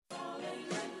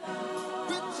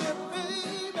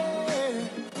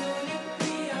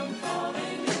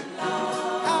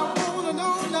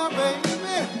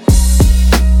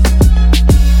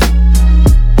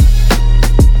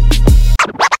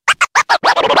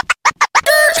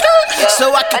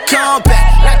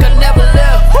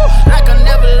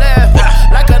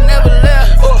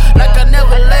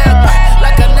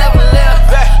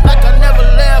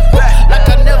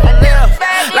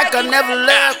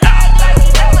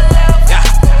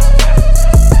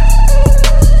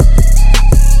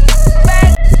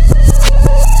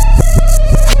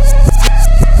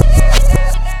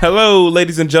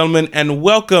ladies and gentlemen, and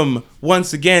welcome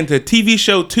once again to TV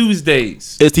Show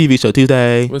Tuesdays. It's TV Show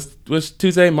Tuesday. What's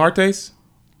Tuesday? Martes?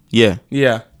 Yeah.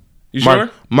 Yeah. You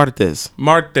sure? Martes.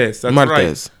 That's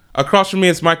right. Across from me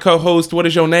is my co-host. What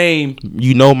is your name?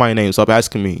 You know my name, stop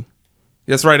asking me.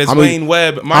 That's right. It's Wayne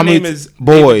Webb. My name is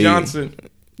Boy David Johnson.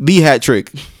 The hat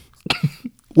trick.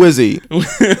 Wizzy.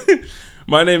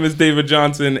 My name is David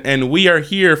Johnson, and we are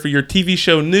here for your TV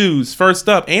show news. First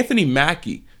up, Anthony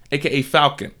Mackie, a.k.a.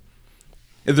 Falcon,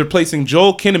 is replacing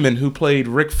Joel Kinnaman, who played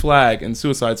Rick Flag in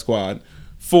Suicide Squad,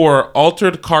 for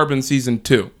Altered Carbon Season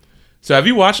 2. So have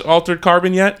you watched Altered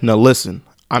Carbon yet? No, listen.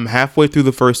 I'm halfway through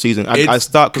the first season. I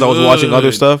stopped because I was watching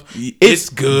other stuff. It's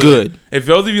good. If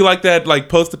those of you like that, like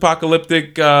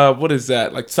post-apocalyptic, what is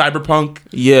that? Like cyberpunk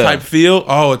type feel?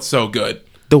 Oh, it's so good.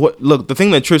 Look, the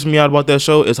thing that trips me out about that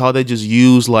show is how they just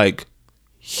use like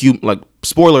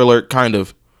spoiler alert, kind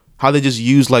of how they just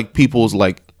use like people's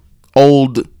like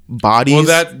old bodies.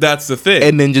 Well, that's the thing,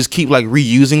 and then just keep like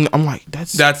reusing them. I'm like,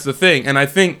 that's the thing, and I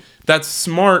think that's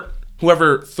smart.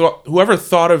 Whoever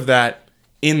thought of that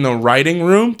in the writing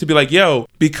room to be like, yo,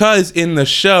 because in the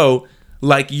show,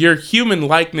 like your human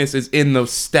likeness is in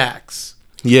those stacks.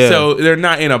 Yeah. So they're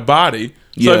not in a body.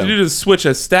 So if you just switch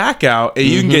a stack out and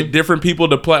you can get different people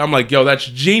to play, I'm like, yo, that's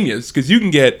genius. Because you can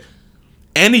get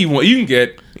anyone. You can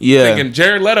get thinking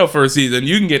Jared Leto for a season.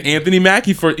 You can get Anthony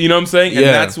Mackie for, you know what I'm saying? And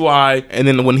that's why. And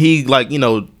then when he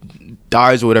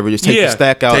dies or whatever, just take the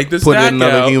stack out, put it in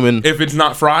another human. If it's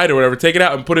not fried or whatever, take it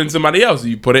out and put it in somebody else.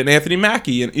 You put it in Anthony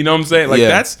Mackie. And you know what I'm saying? Like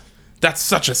that's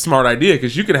such a smart idea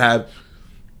because you could have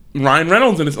Ryan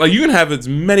Reynolds, and it's like you can have as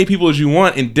many people as you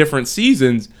want in different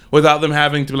seasons without them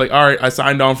having to be like, all right, I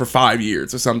signed on for 5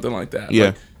 years or something like that. Yeah,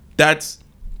 like,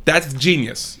 that's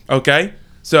genius. Okay,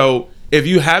 so if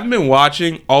you haven't been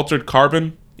watching Altered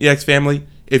Carbon, EX Family,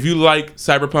 if you like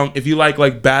cyberpunk, if you like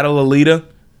Battle Alita,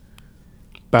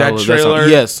 that trailer,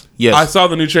 yes, I saw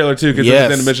the new trailer too because it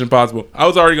was in Mission Impossible. I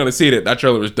was already going to see it. That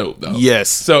trailer was dope though. Yes.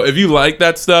 So if you like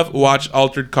that stuff, watch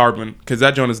Altered Carbon because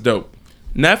that joint is dope.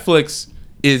 Netflix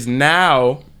is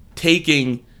now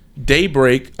taking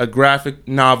Daybreak, a graphic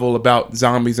novel about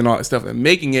zombies and all that stuff, and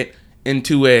making it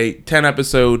into a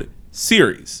 10-episode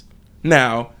series.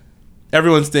 Now,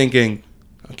 everyone's thinking,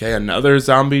 okay, another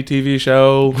zombie TV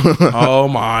show? Oh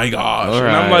my gosh. All right.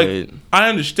 And I'm like, I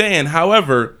understand.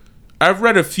 However, I've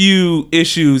read a few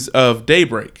issues of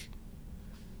Daybreak.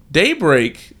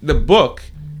 Daybreak, the book,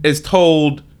 is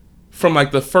told from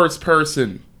like the first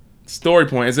person story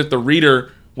point, as if the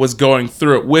reader was going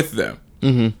through it with them.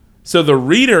 Mm-hmm. So the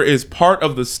reader is part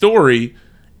of the story,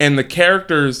 and the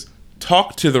characters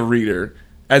talk to the reader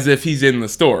as if he's in the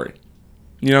story.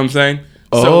 You know what I'm saying?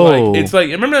 So like it's like,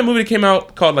 remember that movie that came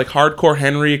out called like Hardcore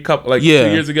Henry a couple 2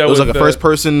 years ago? It was like a first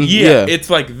person. Yeah, it's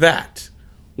like that,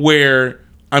 where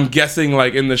I'm guessing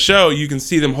like in the show you can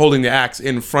see them holding the axe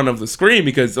in front of the screen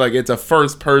because like it's a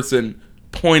first person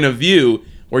point of view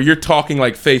where you're talking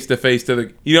like face to face to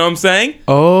the, you know what I'm saying?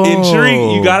 Oh,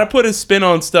 intriguing. You got to put a spin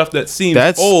on stuff that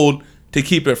seems old to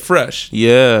keep it fresh.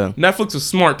 Yeah, Netflix was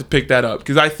smart to pick that up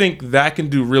because I think that can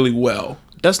do really well.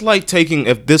 That's like taking,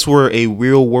 if this were a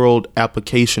real world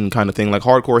application kind of thing, like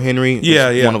Hardcore Henry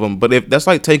is one of them. But if that's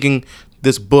like taking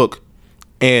this book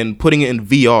and putting it in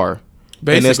VR,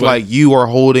 basically, and it's like you are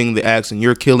holding the axe and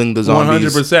you're killing the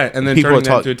zombies, 100%, and then turning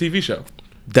that into a TV show.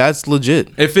 That's legit.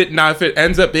 If it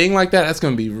ends up being like that, that's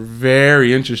going to be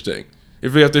very interesting.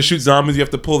 If you have to shoot zombies, you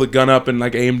have to pull the gun up and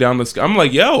like aim down the sky. I'm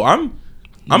like, yo, I'm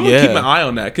gonna keep my eye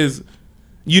on that because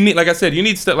you need, like I said, you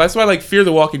need stuff. That's why like Fear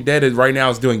the Walking Dead right now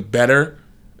is doing better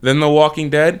than The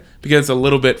Walking Dead because it's a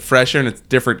little bit fresher and it's a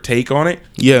different take on it.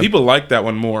 Yeah, people like that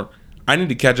one more. I need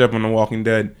to catch up on The Walking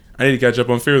Dead. I need to catch up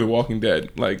on Fear the Walking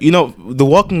Dead. Like, The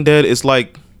Walking Dead is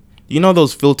like,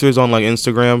 those filters on like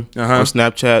Instagram or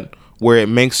Snapchat where it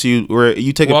makes you, where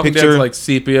you take Walking a picture Dead's like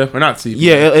sepia or not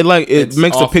sepia. Yeah, it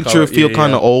makes the picture feel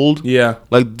kind of old. Yeah,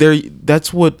 like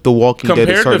that's what The Walking Dead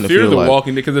is starting to feel like. Compared to Fear the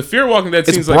Walking Dead, because the Fear Walking Dead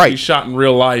seems like he's shot in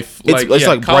real life. It's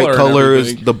like bright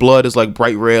colors. The blood is like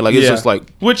bright red. Like it's just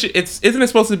like, which isn't it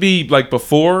supposed to be like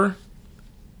before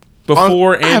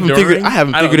and during? I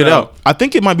haven't figured it out. I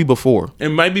think it might be before. It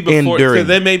might be before. So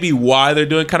that may be why they're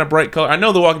doing kind of bright color. I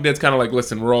know The Walking Dead's kind of like,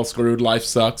 listen, we're all screwed. Life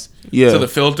sucks. Yeah. So the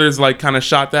filter's like kind of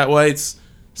shot that way. It's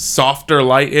softer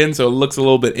light in, so it looks a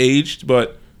little bit aged.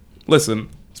 But listen,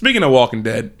 speaking of Walking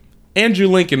Dead, Andrew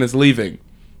Lincoln is leaving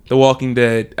The Walking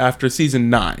Dead after season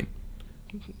 9.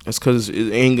 That's because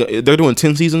they're doing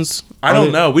 10 seasons. I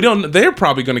don't know. They're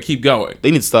probably going to keep going.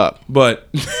 They need to stop. But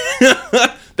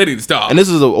they need to stop. And this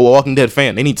is a Walking Dead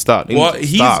fan. They need to stop.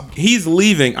 He's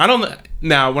leaving.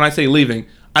 Now, when I say leaving,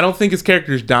 I don't think his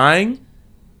character's dying.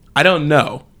 I don't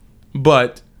know.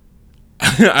 but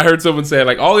I heard someone say,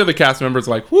 like, all the other cast members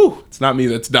are like, whew, it's not me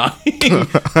that's dying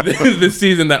this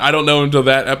season. That I don't know until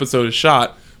that episode is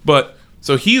shot. But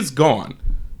so he's gone.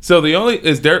 So the only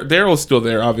is Daryl's still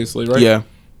there, obviously, right? Yeah.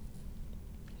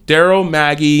 Daryl,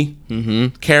 Maggie,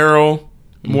 Carol,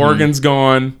 Morgan's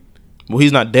gone. Well,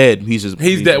 he's not dead. He's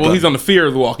dead. Well, he's on the Fear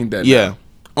of the Walking Dead. Yeah. Now.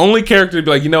 Only character to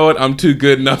be like, you know what? I'm too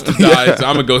good enough to die, so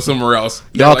I'm gonna go somewhere else.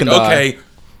 Y'all can die.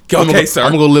 Okay, sir.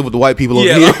 I'm gonna go live with the white people over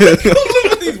here. Live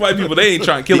with these white people. They ain't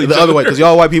trying to kill each other. The other way, because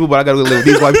y'all white people, but I gotta live with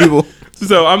these white people.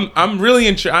 So I'm really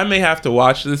I may have to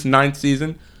watch this 9th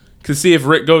season to see if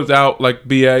Rick goes out like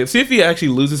BA. See if he actually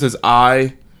loses his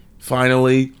eye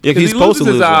finally. Yeah, he's supposed to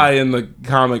lose his eye in the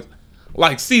comic.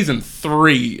 Like season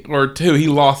 3 or 2, he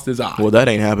lost his eye. Well, that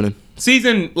ain't happening.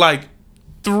 Season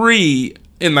 3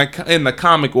 in the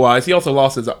comic wise, he also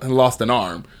lost an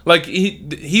arm. Like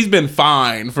he's been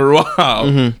fine for a while.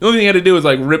 The only thing he had to do was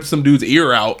like rip some dude's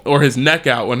ear out or his neck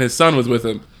out when his son was with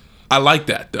him. I like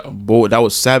that though. Boy, that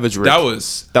was savage, Rick. That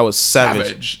was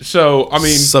savage. So I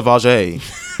mean, savage.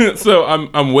 So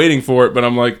I'm waiting for it, but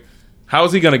I'm like, how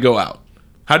is he gonna go out?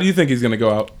 How do you think he's gonna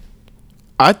go out?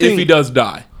 I think if he does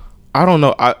die. I don't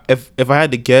know. If I had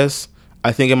to guess,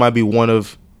 I think it might be one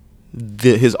of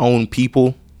his own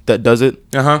people that does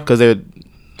it. Because they're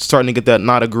starting to get that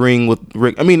not agreeing with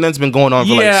Rick. I mean, that's been going on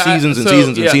for like seasons and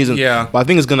seasons and seasons. Yeah. But I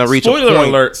think it's gonna reach a point. Spoiler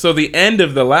alert. So the end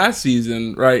of the last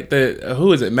season, right?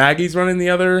 Who is it? Maggie's running the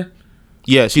other.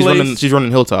 Yeah, she's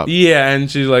running Hilltop. Yeah,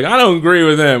 and she's like, I don't agree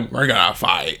with him. We're gonna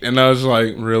fight. And I was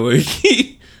like, really?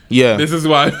 Yeah, this is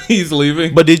why he's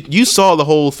leaving. But you saw the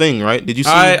whole thing, right? Did you see?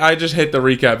 I just hit the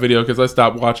recap video because I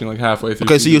stopped watching like halfway through.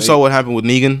 Okay, so you saw what happened with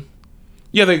Negan?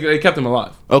 Yeah, they kept him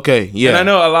alive. Okay, yeah. And I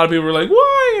know a lot of people were like,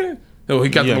 why? No, he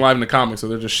kept him alive in the comics, so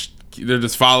they're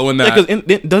just following that. Yeah,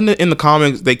 because doesn't it in the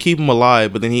comics they keep him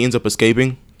alive, but then he ends up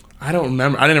escaping? I don't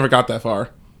remember. I never got that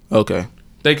far. Okay.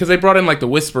 Because they brought in like the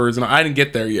Whisperers, and I didn't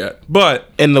get there yet. But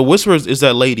and the Whisperers is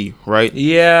that lady, right?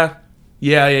 Yeah.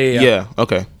 Yeah.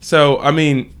 Okay. So I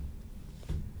mean,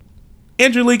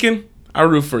 Andrew Lincoln, I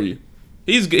root for you.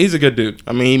 He's a good dude.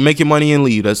 I mean, make your money and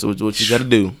leave. That's what you got to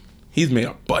do. He's made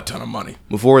a butt ton of money.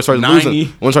 Before it starts losing.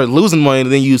 When it starts losing money,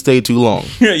 then you stay too long.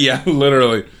 Yeah,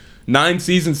 literally. 9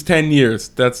 seasons, 10 years.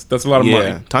 That's a lot of money.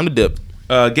 Yeah, time to dip.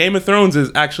 Game of Thrones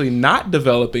is actually not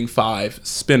developing 5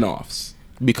 spin-offs.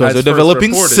 Because they're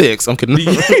developing 6. I'm kidding.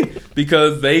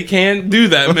 Because they can't do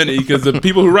that many because the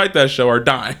people who write that show are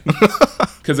dying.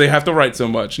 Because they have to write so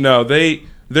much. No, they're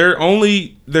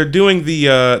doing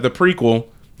the prequel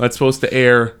that's supposed to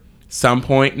air some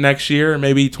point next year,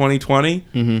 maybe 2020.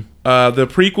 The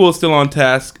prequel is still on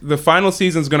task. The final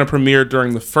season is going to premiere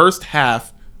during the first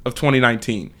half of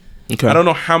 2019. Okay. I don't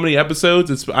know how many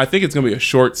episodes. I think it's going to be a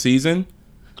short season.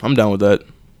 I'm down with that.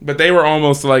 But they were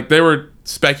almost like they were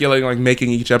speculating like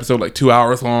making each episode like 2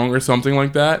 hours long or something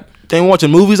like that. They ain't watching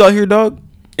movies out here, dog.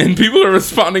 And people are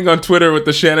responding on Twitter with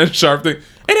the Shannon Sharp thing.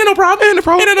 Ain't no problem. Ain't no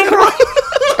problem.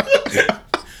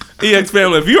 EX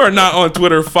family, if you are not on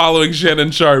Twitter following Shannon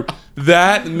Sharp,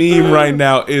 that meme right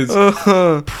now is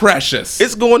precious.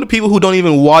 It's going to people who don't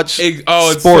even watch sports.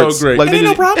 It's so great. Like, ain't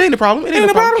no problem. Ain't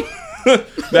no problem.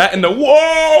 That and the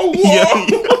whoa.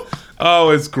 Yeah. Oh,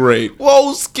 it's great.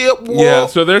 Whoa, Skip, whoa. Yeah,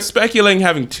 so they're speculating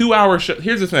having 2-hour show.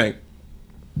 Here's the thing.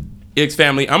 EX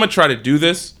family, I'm going to try to do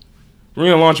this. We're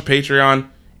going to launch a Patreon,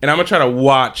 and I'm going to try to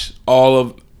watch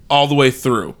all the way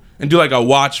through and do like a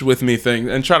watch with me thing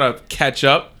and try to catch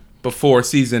up before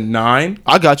season 9.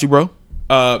 I got you, bro.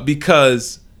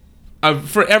 Because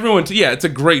for everyone to, it's a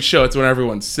great show. It's what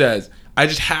everyone says. I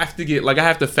just have to I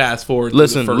have to fast forward.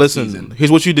 Listen. Season.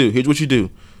 Here's what you do.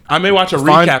 I may watch a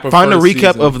recap of Find a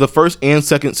recap of the first and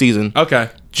second season. Okay.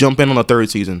 Jump in on the third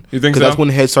season. You think so? Because that's when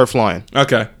the heads start flying.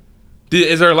 Okay.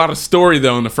 Is there a lot of story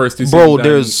though in the first 2 seasons? Bro,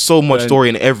 there's so much story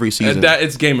in every season. And that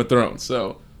it's Game of Thrones,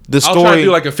 so I'll try to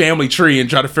do like a family tree and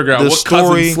try to figure out what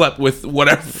cousin slept with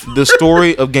whatever. The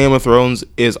story of Game of Thrones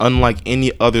is unlike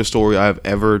any other story I've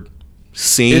ever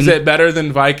seen. Is it better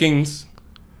than Vikings?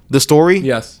 The story?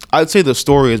 Yes. I'd say the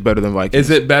story is better than Vikings. Is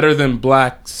it better than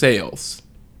Black Sails?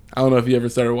 I don't know if you ever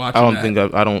started watching I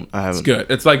haven't. It's good.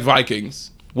 It's like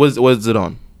Vikings. What is it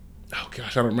on? Oh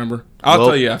gosh, I don't remember. I'll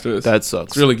tell you after this. That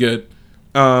sucks. It's really good.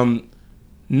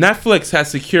 Netflix has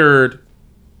secured.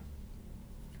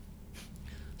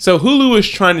 So Hulu is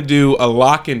trying to do a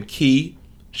lock and key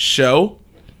show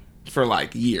for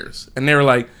like years, and they were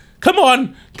like, "Come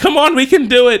on, we can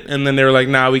do it." And then they were like,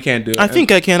 "Nah, we can't do it." I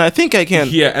think I can.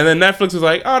 Yeah, and then Netflix was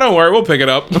like, "Oh, don't worry, we'll pick it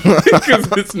up because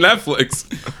it's Netflix,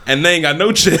 and they ain't got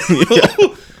no chill."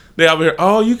 They over here.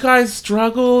 Oh, you guys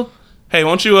struggled Hey,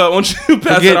 won't you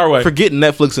pass it our way? Forget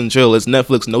Netflix and chill. It's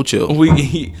Netflix no chill.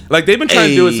 Like they've been trying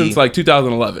to do it since like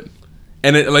 2011,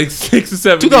 and it like 6 or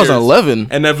 7. 2011, years,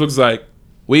 and Netflix like,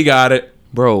 we got it,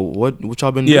 bro. What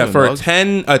y'all been doing? Yeah, for a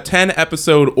 10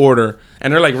 episode order,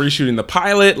 and they're like reshooting the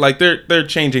pilot. Like they're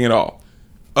changing it all.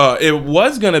 It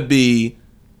was gonna be,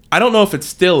 I don't know if it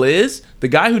still is. The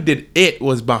guy who did it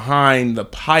was behind the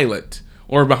pilot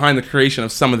or behind the creation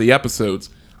of some of the episodes.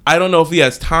 I don't know if he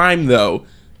has time though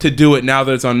to do it now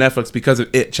that it's on Netflix because of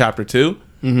It Chapter 2.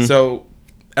 Mm-hmm. So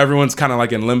everyone's kind of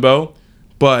like in limbo.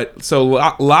 But so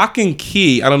Lock and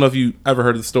Key, I don't know if you ever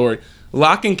heard of the story.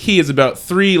 Lock and Key is about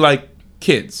 3 like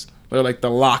kids. They're like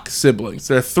the Lock siblings.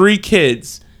 They're 3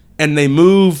 kids, and they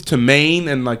move to Maine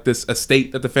and like this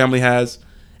estate that the family has,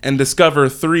 and discover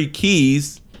 3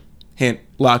 keys, hint,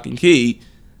 Lock and Key,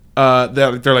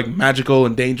 they're like magical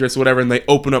and dangerous, whatever, and they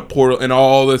open up portal and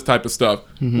all this type of stuff,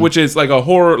 which is like a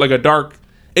horror, like a dark.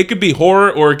 It could be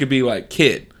horror or it could be like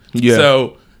kid. Yeah.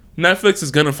 So Netflix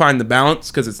is gonna find the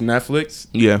balance because it's Netflix.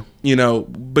 Yeah. You know,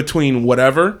 between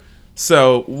whatever.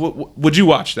 So would you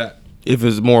watch that? If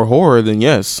it's more horror, then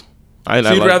yes.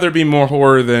 So you'd rather be more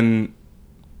horror than.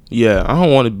 Yeah, I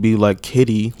don't want to be like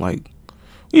Kitty. Like,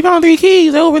 we found 3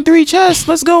 keys. They opened 3 chests.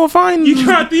 Let's go and find. You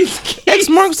got these keys. X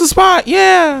marks the spot.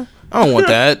 Yeah. I don't want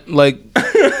that. Like,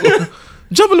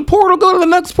 jump in the portal, go to the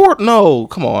next port. No,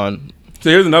 come on. So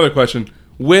here's another question.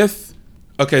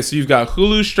 So you've got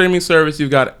Hulu streaming service, you've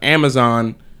got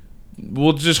Amazon.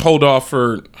 We'll just hold off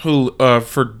for Hulu,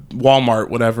 for Walmart,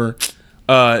 whatever.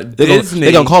 Disney.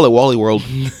 They're gonna call it Wally World.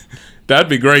 That'd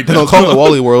be great. They're gonna call it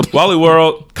Wally World. Wally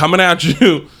World coming at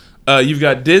you. You've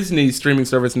got Disney's streaming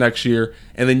service next year,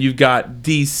 and then you've got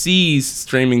DC's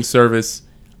streaming service.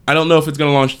 I don't know if it's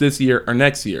gonna launch this year or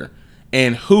next year,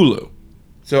 and Hulu.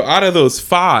 So out of those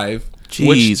 5,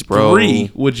 which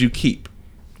 3 would you keep?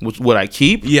 Which would I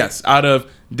keep? Yes, out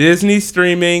of Disney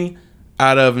streaming,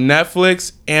 out of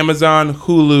Netflix, Amazon,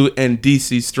 Hulu, and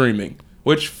DC streaming.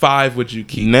 Which 5 would you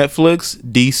keep? Netflix,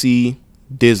 DC,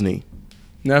 Disney.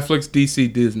 Netflix,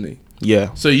 DC, Disney.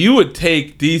 Yeah. So you would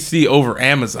take DC over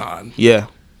Amazon. Yeah.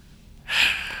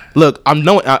 Look, I'm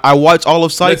done. I watch all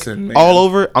of Psych all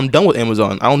over. I'm done with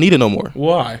Amazon. I don't need it no more.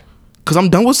 Why? Because I'm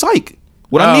done with Psych.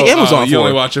 What I need Amazon for? You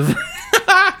only watch it for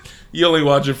you only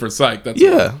watch it for Psych. That's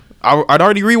yeah. I'd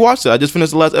already rewatched it. I just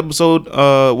finished the last episode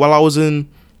while I was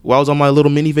on my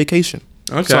little mini vacation.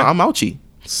 Okay. So I'm ouchie.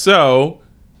 So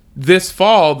this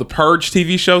fall, the Purge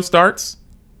TV show starts.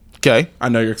 Okay. I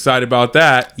know you're excited about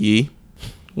that. Yeah.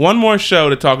 One more show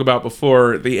to talk about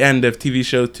before the end of TV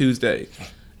Show Tuesday.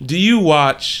 Do you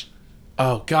watch?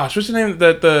 Oh gosh, what's the name?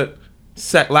 The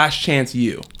Last Chance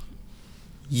U.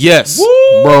 Yes,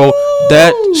 woo! Bro,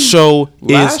 that show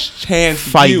Last is Chance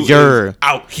fire. Is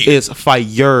out here. It's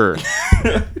fire.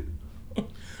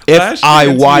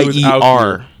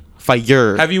 FIYER.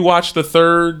 Fire. Have you watched the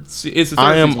third? It's the third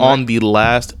I am season, on right? the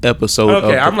last episode. Okay,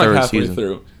 of the I'm third like halfway season.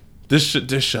 through.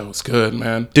 This show is good,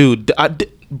 man. Dude,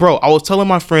 bro, I was telling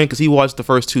my friend because he watched the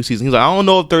first 2 seasons. He's like, I don't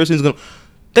know if third season's gonna.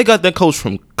 They got that coach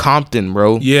from Compton,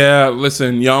 bro. Yeah,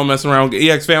 listen, y'all messing around with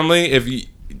EX Family.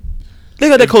 They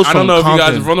got that coach from Compton. I don't know if you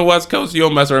guys are from the West Coast. You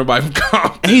don't mess around with anybody from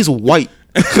Compton. And he's white.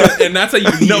 And that's how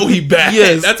you know he bad.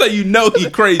 Yes. That's how you know he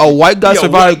crazy. A white guy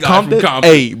survived Compton?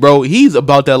 Hey, bro, he's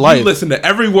about that life. You listen to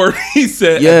every word he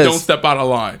said and don't step out of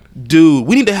line. Dude,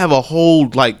 we need to have a whole,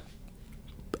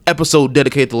 episode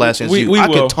dedicated to Last Chance U. I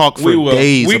could talk for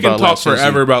days We about can talk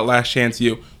forever about Last Chance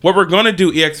U. What we're going to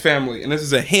do, EX Family, and this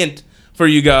is a hint for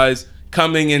you guys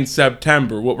coming in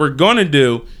September. What we're going to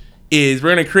do is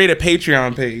we're going to create a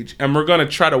Patreon page, and we're going to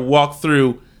try to walk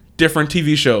through different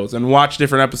TV shows and watch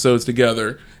different episodes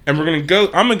together. And I'm going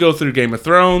to go through Game of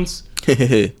Thrones.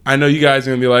 I know you guys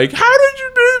are going to be like, how did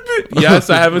you do it? Yes,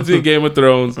 I haven't seen Game of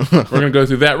Thrones. We're going to go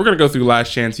through that. We're going to go through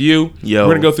Last Chance U. We're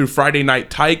going to go through Friday Night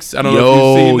Tykes. I don't know if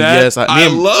you've seen that. Yes, I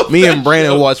love me and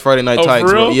Brandon watched Friday Night Tykes.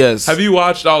 For real? Yes. Have you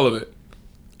watched all of it?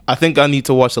 I think I need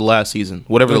to watch the last season,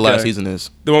 whatever the last season is.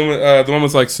 The one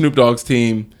was like Snoop Dogg's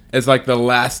team is like the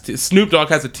last. Snoop Dogg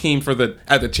has a team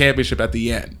at the championship at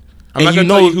the end. I'm not going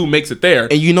to tell you who makes it there.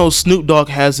 And Snoop Dogg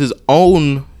has his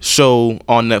own show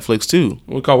on Netflix too.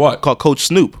 Called what? Called Coach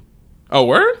Snoop. Oh,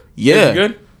 word? Yeah. Is it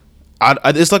good?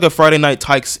 It's like a Friday Night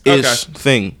Tykes-ish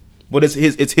thing. But it's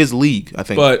his league, I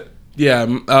think. But, yeah,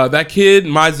 that kid,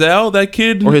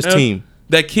 Mizell, or his team.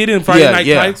 That kid in Friday Night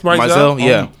Tykes, Mizell,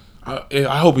 yeah.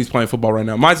 I hope he's playing football right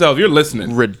now. Mizell, if you're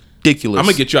listening. Ridiculous. I'm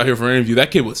going to get you out here for an interview.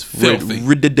 That kid was filthy.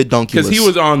 Ridiculous. Because he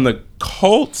was on the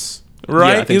Colts,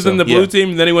 right? Yeah, he was in the blue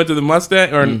team, and then he went to the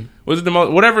Mustang, or was it the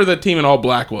whatever the team in all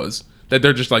black was. that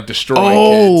they're just like destroying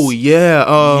kids. Oh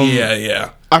yeah,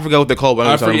 yeah. I forgot what they're called. But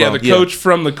I forget. The coach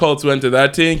from the Colts went to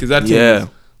that team because that team.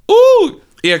 Ooh,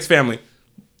 EX family.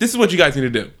 This is what you guys need to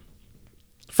do.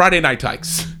 Friday Night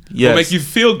Tykes. Yes. Will make you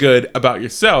feel good about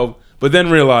yourself, but then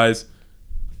realize,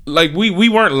 like we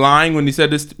weren't lying when we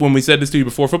said this to you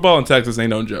before. Football in Texas ain't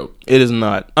no joke. It is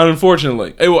not.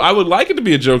 Unfortunately, I would like it to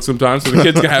be a joke sometimes so the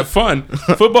kids can have fun.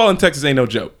 Football in Texas ain't no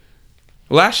joke.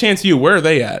 Last Chance U, where are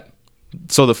they at?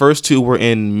 So the first two were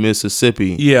in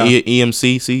Mississippi. Yeah.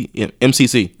 MCC.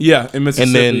 Yeah, in Mississippi.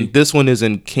 And then this one is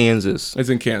in Kansas. It's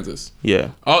in Kansas.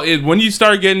 Yeah. When you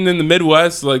start getting in the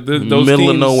Midwest, like those middle teams,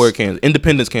 of nowhere, Kansas,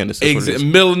 Independence, Kansas.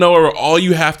 Middle of nowhere, where all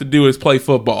you have to do is play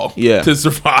football. Yeah. To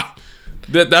survive.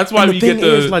 That's why you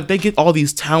get like they get all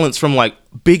these talents from like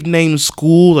big name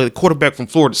schools, like the quarterback from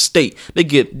Florida State. They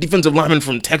get defensive linemen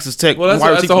from Texas Tech. Well,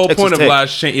 that's the whole point of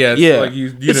Last Chance. Yeah. Like you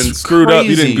didn't screwed up,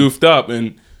 you didn't goofed up,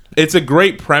 and it's a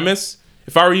great premise.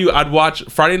 If I were you, I'd watch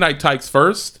Friday Night Tykes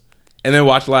first, and then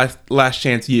watch Last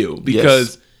Chance U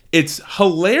because it's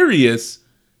hilarious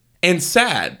and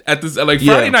sad at this. Like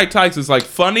Friday Night Tykes is like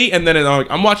funny, and then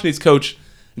I'm watching his coach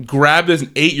grab this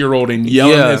 8-year-old and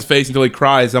yell in his face until he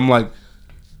cries. I'm like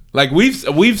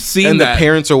we've seen and that. The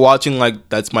parents are watching like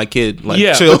that's my kid. Like,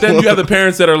 yeah, chill. But then you have the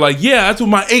parents that are like, yeah, that's what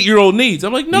my 8-year-old needs.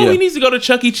 I'm like, no, he needs to go to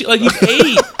Chuck E. Cheese. Like he's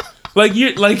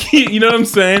 8. you know what I'm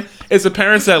saying? It's the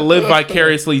parents that live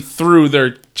vicariously through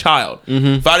their child.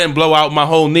 Mm-hmm. If I didn't blow out my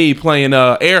whole knee playing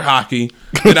air hockey,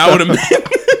 then I would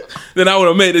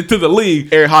have made it to the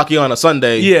league. Air hockey on a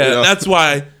Sunday. Yeah, that's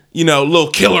why.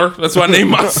 Little Killer. That's why I named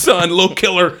my son Little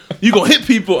Killer. You gonna hit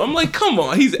people? I'm like, come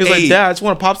on. He's 8. Like, Dad, I just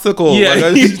want a popsicle. Yeah,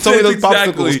 like, tell me those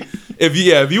exactly. Popsicles.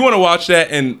 If you want to watch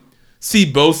that and see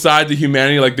both sides of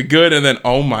humanity, like the good and then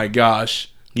oh my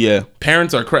gosh, yeah,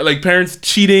 parents are like parents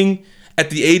cheating at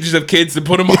the ages of kids to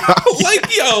put them on.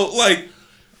 like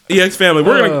EX family.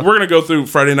 We're gonna go through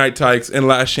Friday Night Tykes and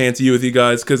Last Chance U with you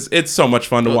guys because it's so much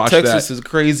fun to watch. Texas is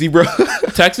crazy, bro.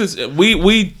 Texas,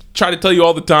 we try to tell you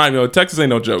all the time, Texas ain't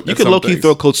no joke. You could low key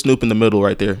throw Coach Snoop in the middle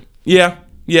right there. Yeah,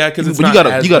 because it's you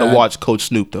gotta watch Coach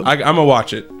Snoop though. I'm gonna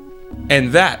watch it,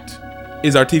 and that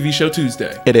is our TV show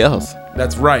Tuesday. It is.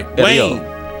 That's right.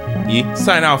 Wayne,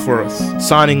 sign out for us.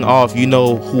 Signing off. You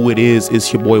know who it is.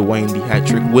 It's your boy Wayne the Hat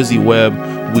Trick, Wizzy Webb.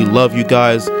 We love you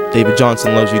guys. David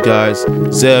Johnson loves you guys.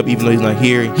 Zeb, even though he's not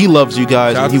here, he loves you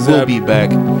guys. And he will be back.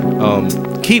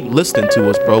 Keep listening to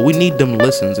us, bro. We need them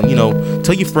listens. And,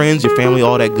 tell your friends, your family,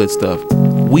 all that good stuff.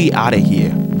 We out of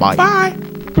here. Bye. Bye.